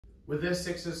With this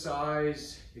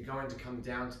exercise, you're going to come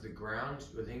down to the ground.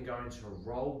 You're then going to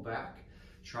roll back,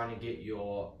 trying to get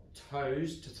your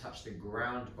toes to touch the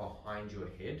ground behind your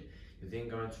head. You're then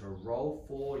going to roll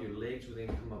forward, your legs will then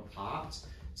come apart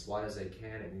as wide as they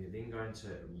can, and you're then going to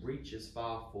reach as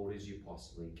far forward as you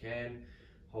possibly can.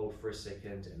 Hold for a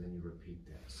second, and then you repeat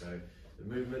that. So the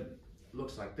movement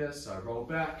looks like this. So I roll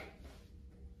back,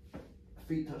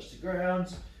 feet touch the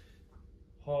ground,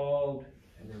 hold,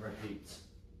 and then repeat.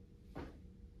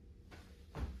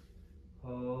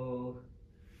 Hold,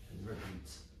 and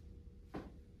repeat.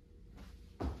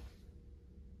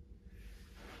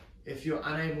 If you're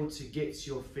unable to get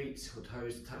your feet or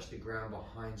toes to touch the ground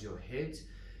behind your head,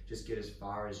 just get as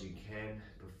far as you can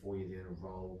before you then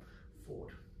roll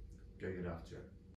forward. Go get after it.